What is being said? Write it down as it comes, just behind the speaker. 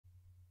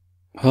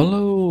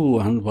Hello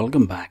and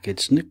welcome back.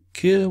 It's Nick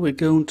here. We're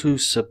going to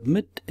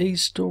submit a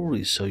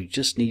story. So you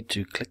just need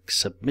to click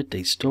submit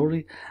a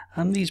story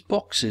and these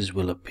boxes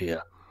will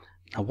appear.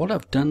 Now what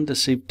I've done to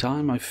save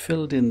time, I've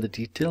filled in the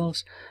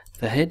details.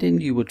 The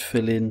heading, you would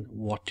fill in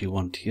what you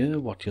want here,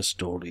 what your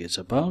story is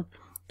about.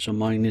 So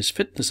mine is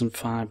fitness and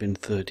fab in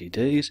 30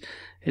 days.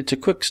 It's a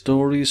quick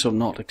story, so I'm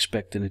not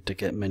expecting it to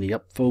get many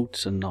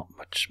upvotes and not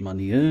much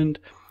money earned.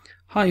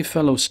 Hi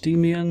fellow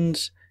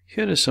Steemians,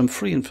 here is some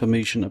free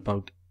information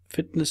about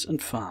fitness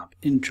and fab.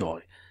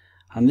 Enjoy.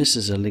 And this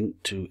is a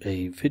link to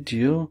a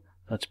video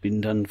that's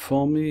been done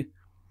for me.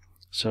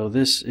 So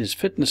this is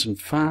fitness and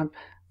fab,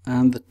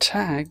 and the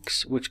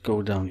tags which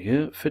go down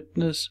here: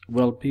 fitness,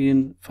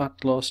 well-being,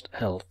 fat loss,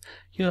 health.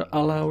 You're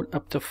allowed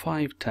up to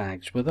 5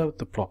 tags. Without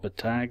the proper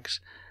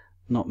tags,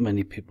 not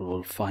many people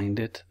will find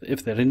it.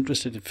 If they're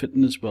interested in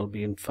fitness,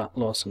 well-being, fat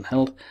loss and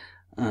health,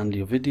 and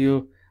your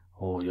video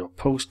or your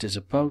post is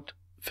about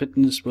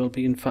fitness,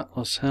 well-being, fat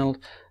loss, health,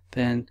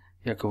 then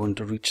you're going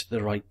to reach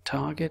the right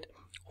target.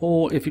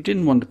 Or if you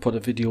didn't want to put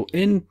a video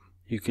in,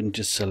 you can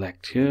just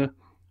select here,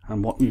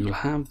 and what you'll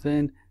have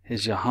then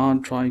is your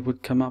hard drive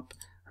would come up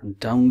and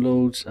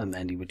downloads, and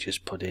then you would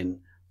just put in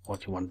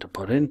what you want to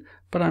put in.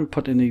 But I'm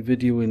putting a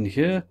video in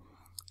here,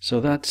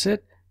 so that's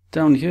it.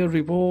 Down here,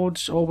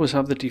 rewards always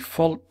have the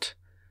default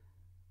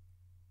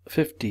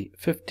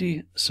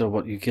 50/50, so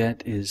what you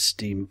get is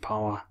Steam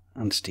power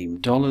and Steam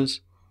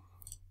dollars.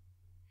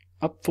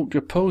 Upvote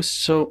your post,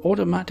 so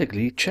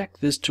automatically check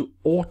this to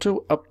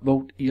auto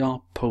upvote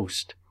your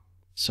post.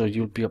 So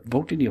you'll be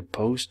upvoting your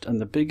post,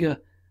 and the bigger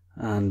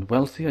and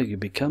wealthier you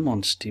become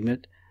on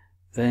Steemit,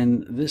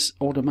 then this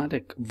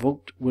automatic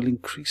vote will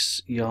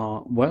increase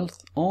your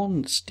wealth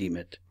on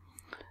Steemit.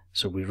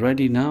 So we're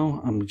ready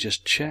now, and we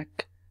just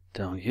check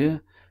down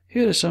here.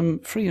 Here is some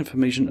free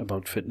information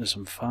about fitness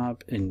and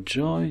fab.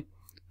 Enjoy.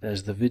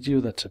 There's the video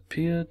that's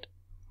appeared,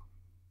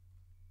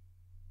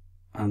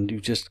 and you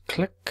just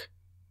click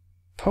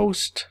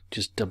post,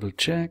 just double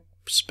check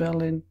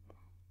spelling,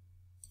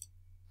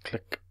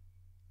 click,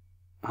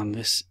 and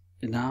this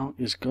now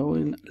is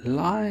going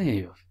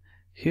live.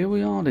 Here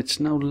we are, it's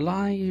now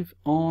live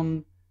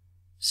on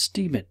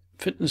Steemit.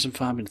 Fitness and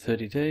fab in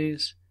 30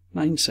 days,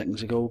 9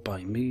 seconds ago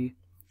by me.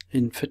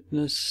 In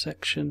fitness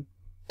section,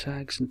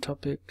 tags and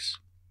topics.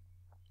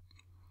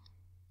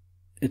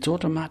 It's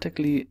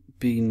automatically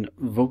been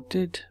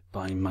voted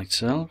by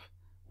myself,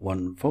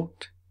 1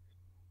 vote.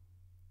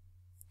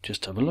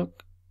 Just have a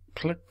look.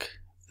 Click,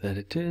 there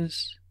it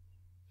is,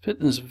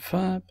 fitness and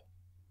fab.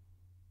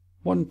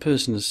 1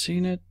 person has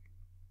seen it.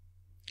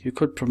 You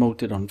could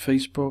promote it on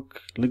Facebook,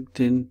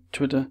 LinkedIn,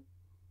 Twitter.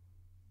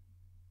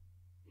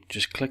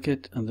 Just click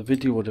it and the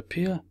video would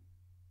appear.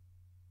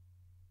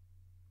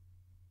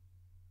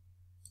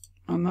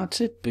 And that's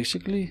it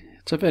basically.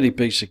 It's a very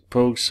basic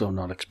post, so I'm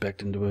not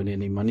expecting to earn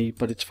any money,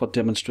 but it's for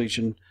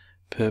demonstration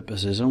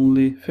purposes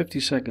only.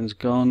 50 seconds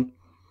gone,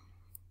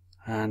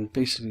 and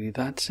basically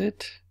that's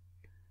it.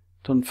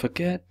 Don't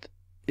forget,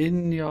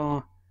 in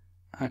your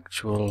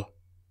actual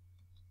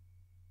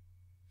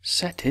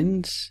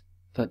settings,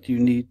 that you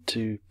need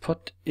to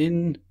put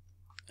in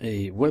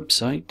a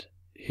website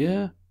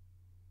here.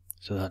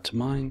 So that's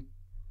mine.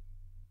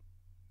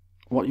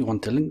 What you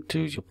want to link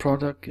to, your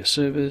product, your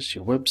service,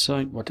 your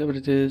website, whatever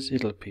it is,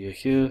 it'll appear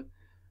here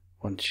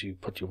once you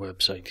put your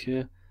website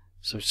here.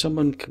 So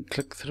someone can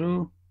click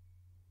through,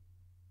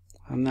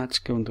 and that's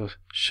going to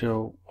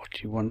show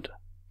what you want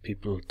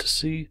people to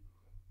see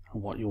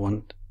and what you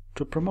want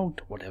to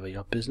promote, whatever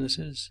your business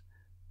is.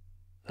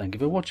 Thank you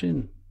for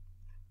watching.